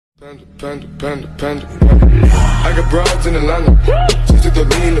Panda, panda, panda, panda. I got broads in Atlanta. Just took the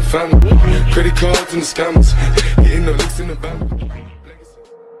lean in the family. Credit cards and the scammers. Hitting the licks in the band.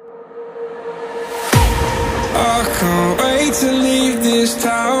 I can't wait to leave this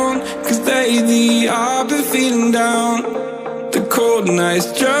town, 'cause lately I've been feeling down. The cold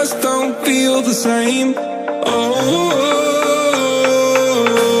nights just don't feel the same. Oh,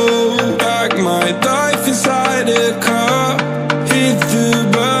 like my life inside a car. Hit the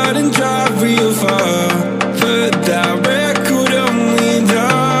button, drive real far. Put that record on me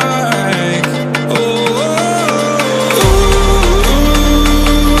like, oh,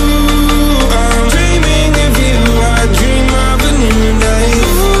 I'm dreaming of you. I dream of a new day.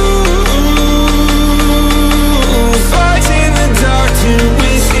 Fight in the dark till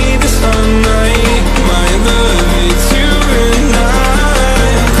we see the sunlight. My love, it's you and I.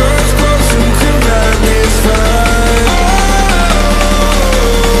 Close, close, who could ride this fight?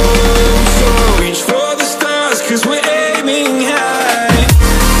 So reach for the stars, 'cause we're aiming high.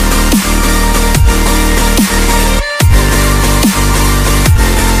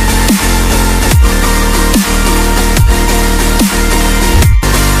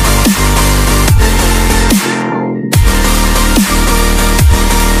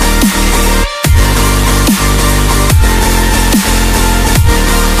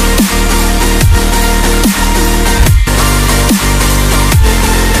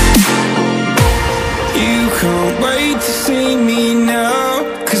 You can't wait to see me now,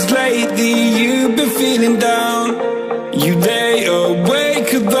 'cause lately you've been feeling down. You lay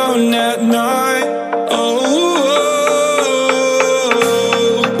awake alone at night. Oh,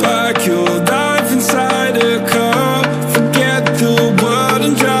 like your life inside a car. Forget the world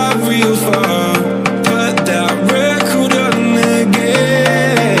and drive real far. Put that record on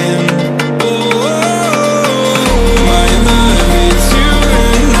again. Oh, my love, it's you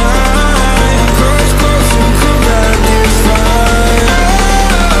and I. Close, close, who could ride this fight?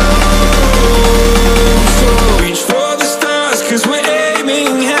 So reach for the stars, 'cause we're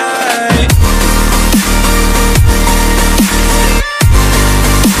aiming high.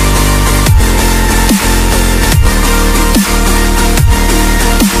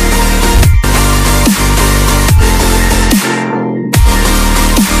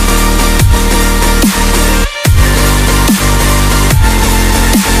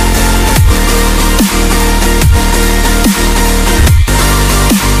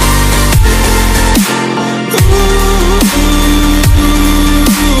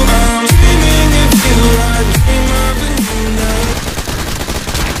 I'm dreaming of you. I dream of a new night.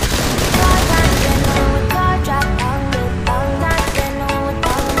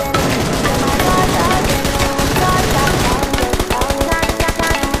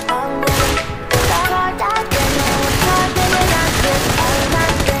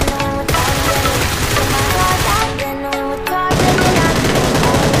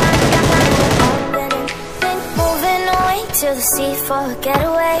 Moving away to the sea for a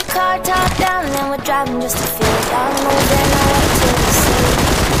getaway. Car top down, and we're driving just to feel down. Moving away to the sea.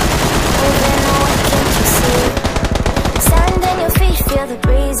 Moving away, can't you see? Sand in your feet, feel the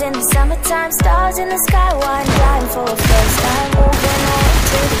breeze in the summertime. Stars in the sky, one driving for a first time. Moving away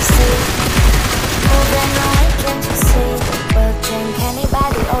to the sea. Moving away, can't you see? We'll drink honey by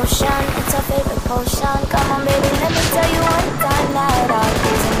the ocean. It's our favorite potion. Come on, baby, let me tell you one time that our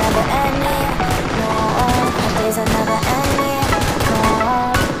days are never ending. No, our days are never ending. No.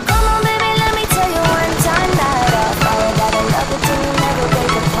 Come on, baby, let me tell you one time that I'll follow that I love it till we never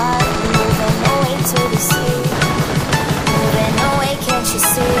break apart. Moving away to the sea. Moving away, can't you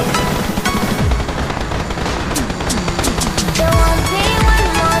see? There won't be one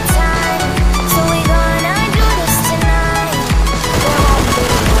more time, so we're gonna do this tonight. There won't be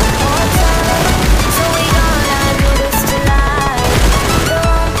one more time, so we're gonna do this tonight. There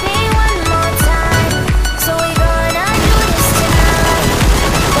won't be one more time, so we're gonna do this tonight.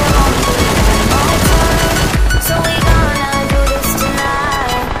 There won't be one more time, so we're gonna do this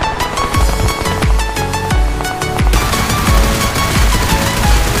tonight.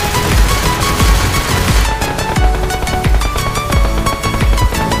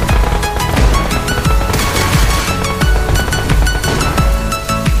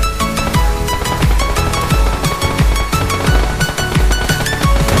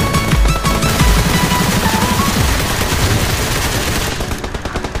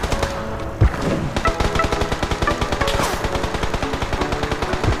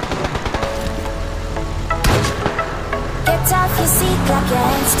 Get off your seat, clap your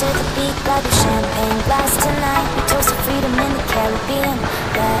hands to the beat, grab a champagne glass tonight. We toast to freedom in the Caribbean,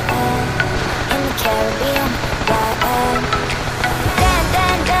 yeah, in the Caribbean, yeah. Dan,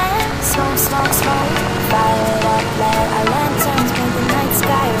 dan, dan.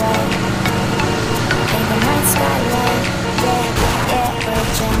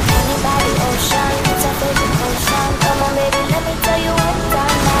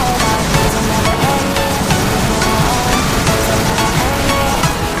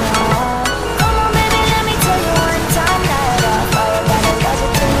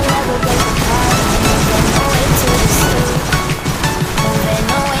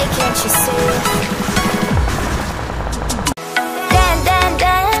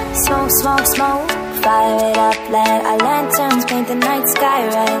 the night sky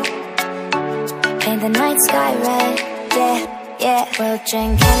red? Paint the night sky red, yeah, yeah. We'll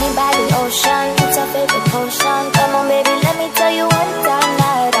drink honey by the ocean, it's our favorite potion. Come on baby, let me tell you one time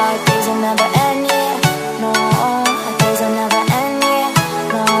that our days will never end.